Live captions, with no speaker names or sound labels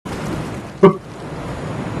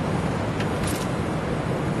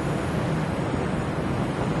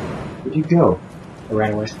Where'd you go? I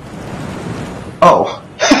ran away. Oh.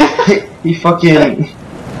 He fucking...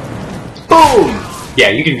 Boom! Yeah,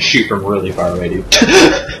 you can shoot from really far away, dude.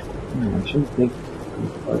 I shouldn't think...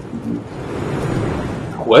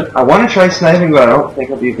 What? I want to try sniping, but I don't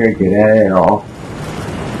think I'll be very good at it at all.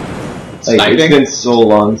 Like, Sniping? it's been so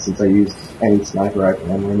long since I used any sniper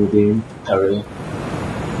rifle in any game. Oh, really?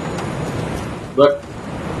 Look.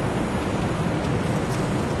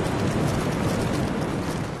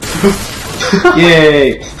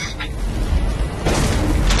 Yay!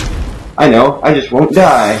 I know, I just won't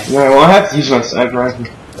die. And I won't have to use my sniper rifle.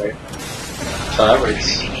 Right. So that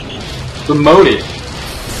works. Promoted.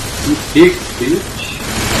 You big bitch.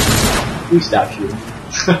 Please stop shooting.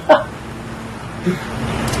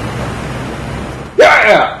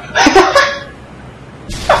 Yeah!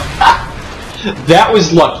 That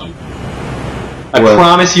was lucky. I What?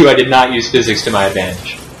 promise you I did not use physics to my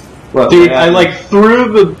advantage. Well, Dude, yeah. I like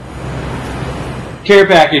threw the care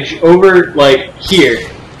package over like here,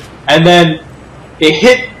 and then it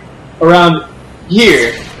hit around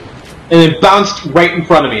here, and then bounced right in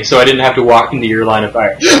front of me, so I didn't have to walk into your line of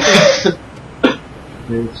fire.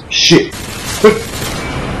 Shit.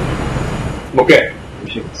 Okay.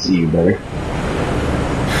 Wish I could see you better.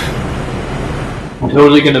 I'm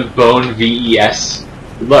totally gonna bone VES.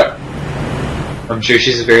 Good luck. I'm sure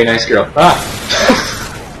she's a very nice girl. Ah!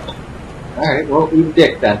 Alright, well, eat a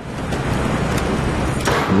dick then.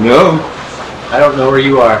 No. I don't know where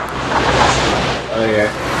you are. Oh, yeah.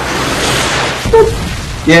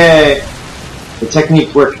 Yay. The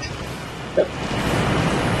technique worked.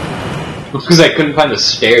 Because I couldn't find the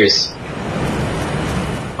stairs.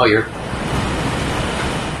 Oh, you're...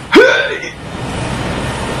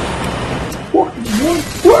 Fucking one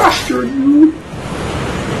blaster, you!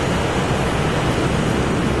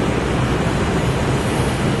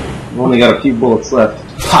 I've only got a few bullets left.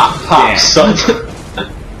 Pop, pop, Yeah. son. Is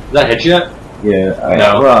that headshot? Yeah,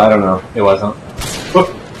 No. Well, I don't know. It wasn't.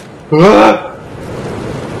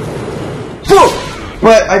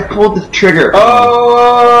 But I pulled the trigger. Oh!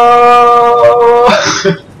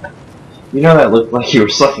 You know that looked like you were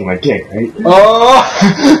sucking my dick, right? Oh!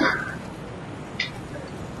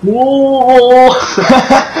 Whoa!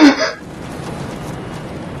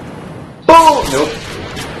 Boom! Nope.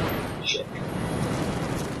 Shit.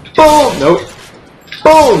 Boom! Nope.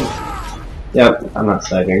 Boom! Yep, I'm not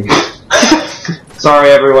sniping. Sorry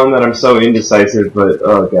everyone that I'm so indecisive, but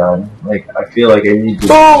oh god. Like, I feel like I need to...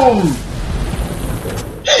 Boom!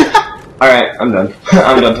 Alright, I'm done.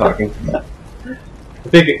 I'm done talking.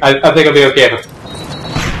 I think I'll be okay if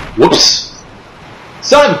whoops!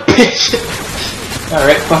 Son of a bitch!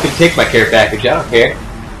 Alright, fucking take my care package, I don't care.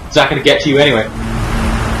 It's not gonna get to you anyway.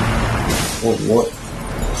 Oh, what?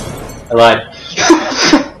 I lied.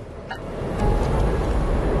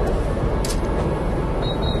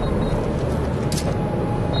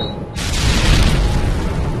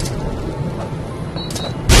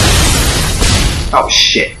 Oh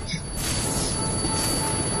shit.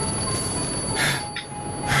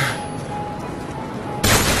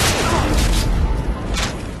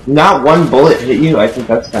 Not one bullet hit you? I think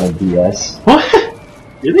that's kind of BS. What?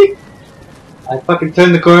 Really? I fucking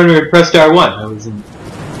turned the corner and pressed R1. I was in...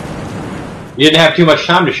 You didn't have too much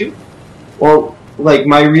time to shoot? Well, like,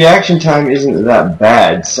 my reaction time isn't that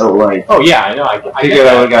bad, so like... Oh yeah, I know. I figured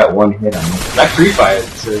I would've got one hit on it. That pre-fired,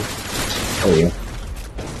 so... Oh yeah.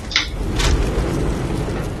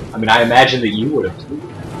 I mean, I imagine that you would have too.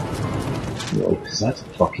 No, because that's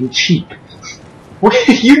fucking cheap.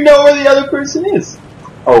 You know where the other person is!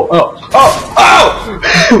 Oh, oh, oh,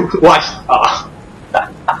 oh! Watch. Oh.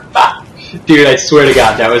 Dude, I swear to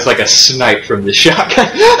God, that was like a snipe from the shotgun.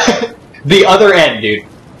 The other end, dude.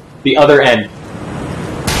 The other end.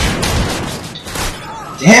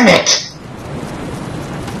 Damn it!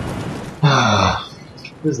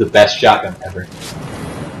 This is the best shotgun ever.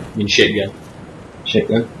 I mean, shitgun.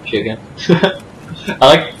 Shotgun? Shitgun.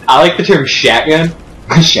 I like the term shotgun.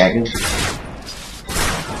 Shotgun?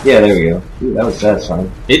 Yeah, there we go. Ooh, that was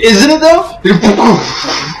satisfying. Isn't it though?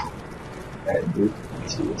 Alright, dude.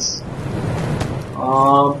 Let's do this.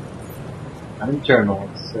 I'm internal,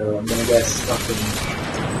 so I'm gonna guess something.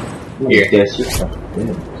 Here. Guess your stuff.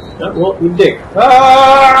 Yeah. Oh, well, you dig.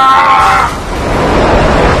 Ah!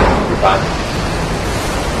 You're fine.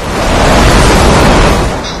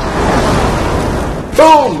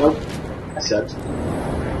 Boom! Nope. I sucked.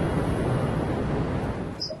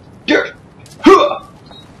 Dirt! Huh!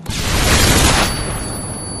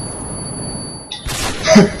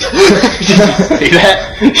 See that?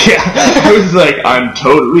 Yeah, I was like, I'm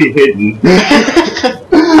totally hidden.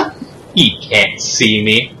 He can't see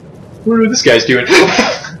me. What are this guy's doing?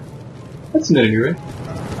 That's an enemy, right?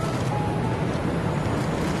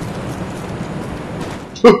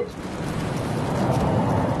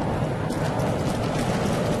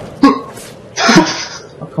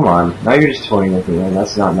 Oh, come on. Now you're just toying with me, man.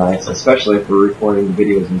 That's not nice, especially if we're recording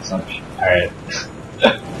videos and such. Alright.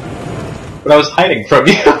 But I was hiding from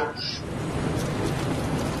you.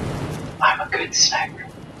 I'm a good sniper.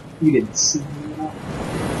 You didn't see me at all.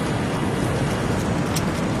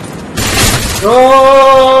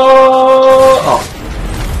 Oh!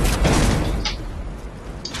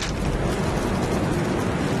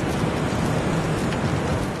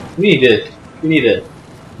 We need to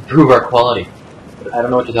improve our quality. But I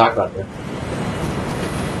don't know what to talk about there.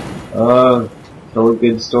 Tell a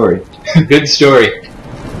good story. Good story.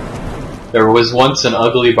 There was once an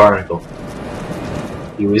ugly barnacle.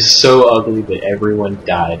 He was so ugly that everyone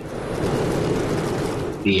died.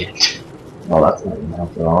 The end. Well, that's not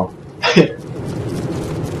enough at all.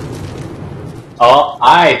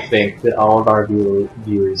 I think that all of our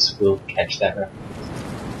viewers will catch that reference.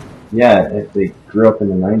 Yeah, if they grew up in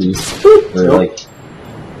the 90s. Or like,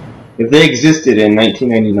 if they existed in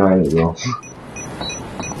 1999, it will.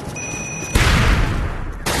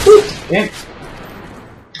 Damn.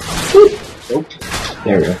 Nope.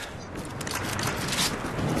 There we go.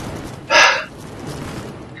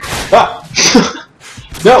 Ah!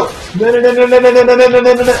 No! No.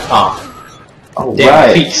 Ah. Oh, Damn,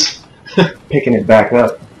 right. feet. Picking it back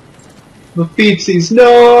up. The feetsies,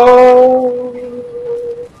 no!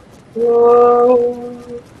 What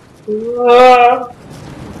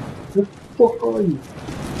the fuck are you?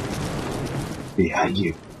 Behind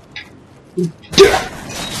you. Boom!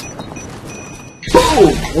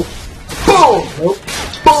 Nope. Boom! Nope.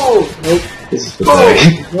 Boom! Nope. This is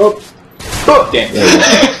pathetic. Nope. Boom! Damn.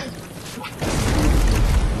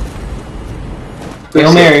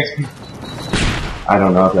 Hail Mary. I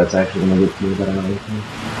don't know if that's actually gonna get to me, but I don't know.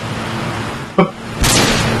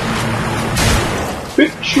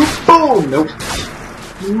 Bitch, you boom! Nope.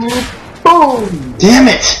 Boom! Damn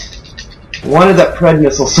it! I wanted that Pred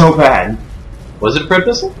missile so bad. Was it a Pred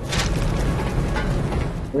missile?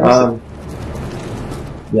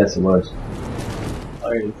 Yes, it was.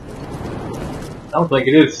 I don't think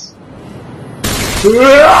it is.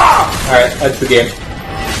 Alright, that's the game.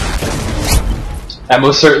 That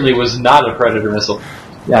most certainly was not a Predator missile.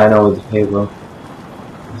 Yeah, I know it was a payload.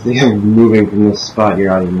 If you're moving from this spot, you're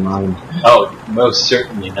out of your mind. Oh, most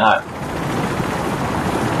certainly not.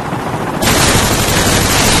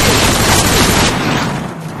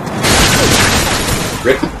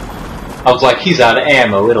 Rip. I was like, he's out of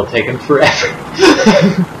ammo, it'll take him forever.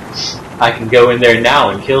 I can go in there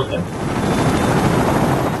now and kill him.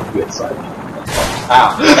 Good side.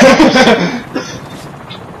 Ow.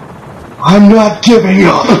 I'm not giving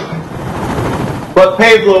up! But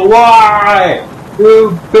Pablo, why?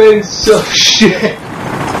 You've been so shit.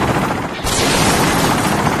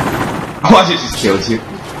 Watch it just kills you.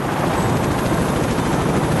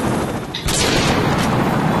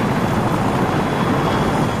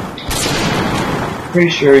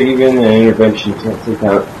 Pretty sure even an intervention can't take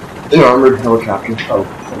out an armored helicopter. Oh,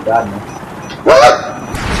 thank God, no.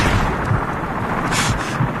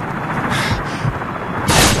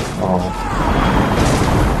 Oh.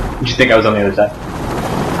 Did you think I was on the other side?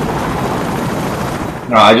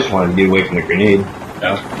 No, I just wanted to get away from the grenade.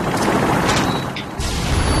 No.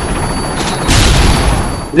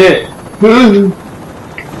 Did it?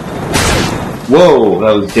 Whoa,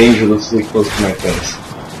 that was dangerously close to my face.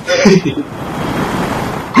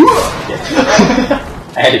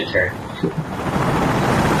 I had to turn.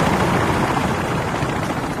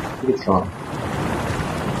 It's gone.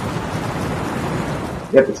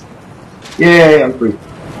 Yep, it's... Yay, I'm free.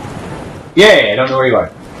 Yay, I don't know where you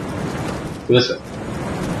are. Go this way.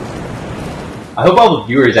 I hope all the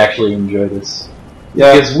viewers actually enjoy this.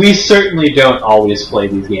 Yeah. Because we certainly don't always play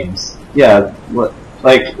these games. Yeah,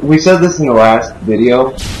 like, we said this in the last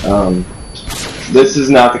video, this is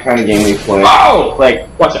not the kind of game we play. Oh! Like,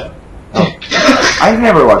 watch out. Oh. I've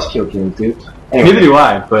never watched Kill King 2. Anyway, Neither do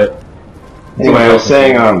I, but... Anyway, I was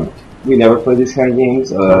saying, we never play these kind of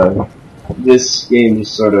games. This game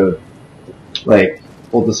just sort of, like,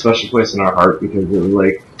 holds a special place in our heart because it was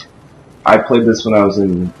like, I played this when I was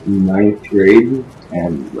in 9th grade,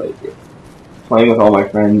 and, like, playing with all my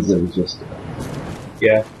friends, it was just...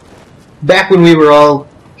 Yeah. Back when we were all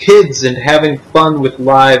kids and having fun with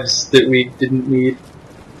lives that we didn't need.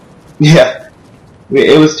 Yeah.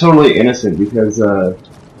 It was totally innocent because,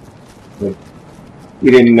 like,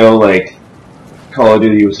 we didn't know, like, Call of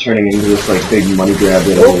Duty was turning into this, like, big money grab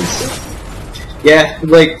that it was. Yeah,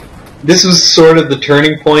 like, this was sort of the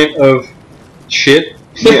turning point of shit.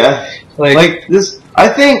 Yeah. Like this, I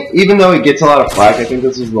think even though it gets a lot of flack, I think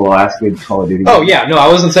this was the last good Call of Duty game. Oh yeah, no, I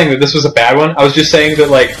wasn't saying that this was a bad one. I was just saying that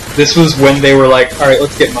like this was when they were like, all right,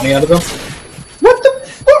 let's get money out of them. What the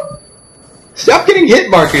fuck? Stop getting hit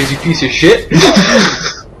markers, you piece of shit.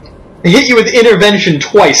 I hit you with intervention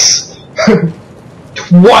twice.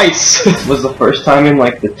 Twice. Was the first time in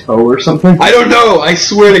like the toe or something? I don't know. I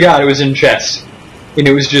swear to God, it was in chest, and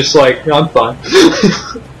it was just like, I'm fine.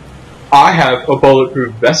 I have a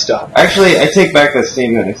bulletproof vest on. Actually, I take back that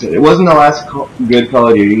statement. I said it wasn't the last good Call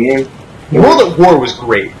of Duty game. World at War was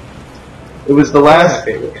great. It was the last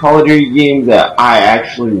Call of Duty game that I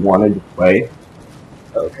actually wanted to play.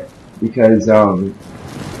 Okay. Because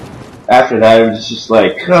after that, it was just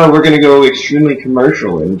like, oh, we're gonna go extremely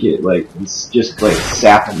commercial and get like just like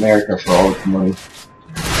sap America for all its money.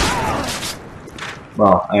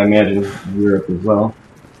 Well, I imagine Europe as well.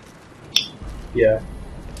 Yeah.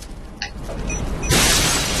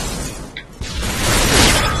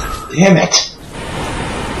 Damn it!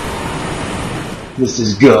 This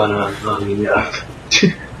is gonna long enough.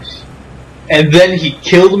 And then he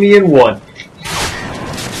killed me in one.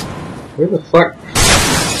 Where the fuck?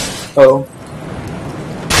 Oh.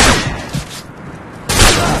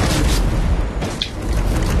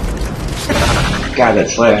 God, that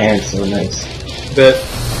sleight of hand's so nice. Bet.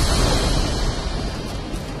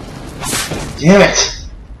 Damn it!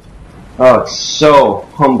 Oh, it's so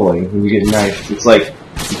humbling when you get knifed. It's like,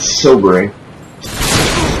 it's sobering.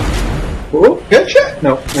 Oh, good shot!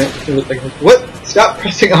 No, it looked like what? Stop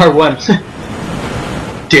pressing R1.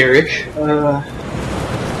 Derek.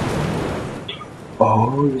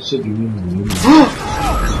 Oh, you're so beautiful.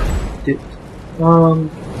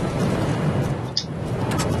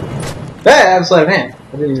 Hey, I have a sleight of hand.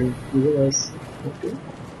 I didn't even realize. Okay.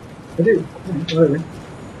 I do. Whatever.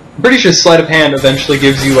 I'm pretty sure sleight of hand eventually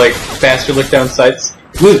gives you like faster lick down sights.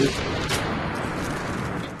 Dude,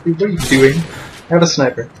 what are you doing? I have a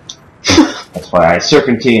sniper. That's why I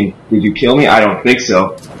serpentine. Did you kill me? I don't think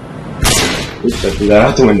so. Oops, I threw that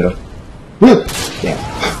out the window. Yeah.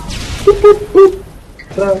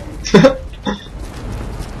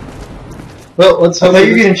 Well, let's hope. I thought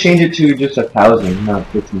you were gonna change it to just 1,000, not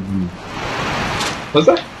 1,500. Was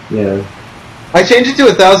that? Yeah. I changed it to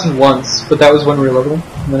 1,000 once, but that was when we were leveling,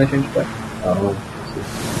 and then I changed it back. Oh.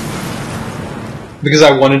 Because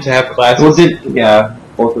I wanted to have classes. Well, yeah,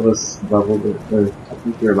 both of us leveled it. Or I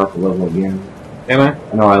think you're about to level again. Am I?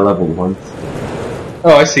 I know I leveled once.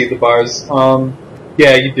 Oh, I see the bars.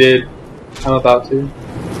 Yeah, you did. I'm about to.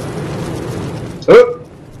 Oh!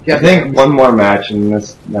 Yeah, I think one more match and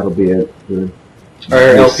that'll be it for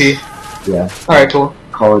our LP. Yeah. Alright, cool.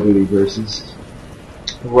 Call of Duty versus.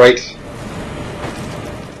 Right.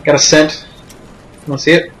 Got a scent. Wanna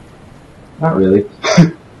see it? Not really.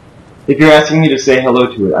 If you're asking me to say hello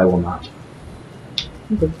to it, I will not.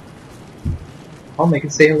 Okay. I'll make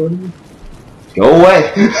it say hello to you. Go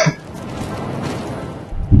away!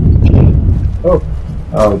 Oh.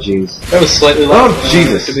 Oh, jeez. That was slightly loud. Oh,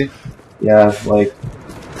 Jesus! Yeah, like,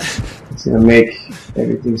 it's gonna make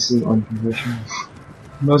everything seem unprofessional.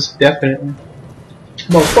 Most definitely.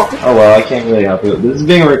 Motherfucker. Oh well, I can't really help it. This is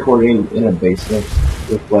being recorded in a basement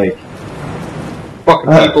with like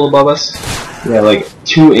Fucking people above us. Yeah, like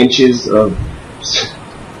 2 inches of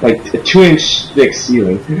like a 2-inch thick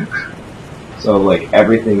ceiling. So like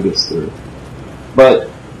everything gets through. But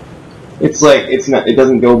it's like it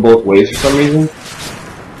doesn't go both ways for some reason.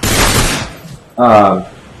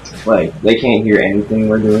 Like they can't hear anything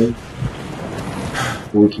we're doing.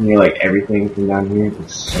 We can hear like everything from down here.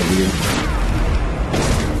 It's so weird.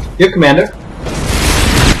 You have commander?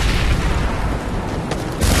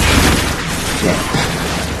 Yeah.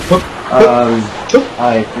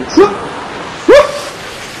 I think so.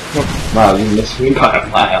 Wow, you missed me by a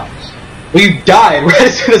mile. Well, you died right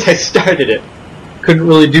as soon as I started it. Couldn't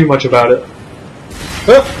really do much about it.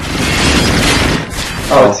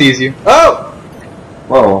 Oh, it sees you. Oh!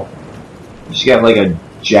 Whoa. She got like a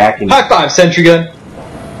jack and... High five, sentry gun!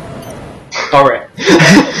 Alright.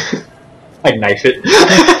 I knife it.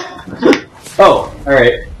 Oh,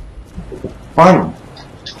 alright. Fun.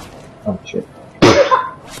 Oh, shit.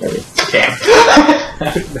 Sorry. Damn.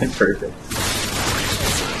 That would have been perfect.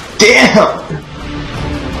 Damn!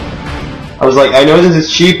 I was like, I know this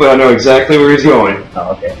is cheap, but I know exactly where he's going.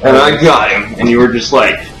 Oh, okay. And I got him, and you were just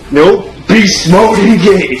like, nope, beast mode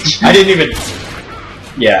engage! I didn't even...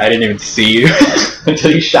 Yeah, I didn't even see you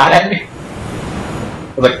until you shot at me.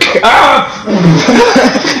 I was like, ah!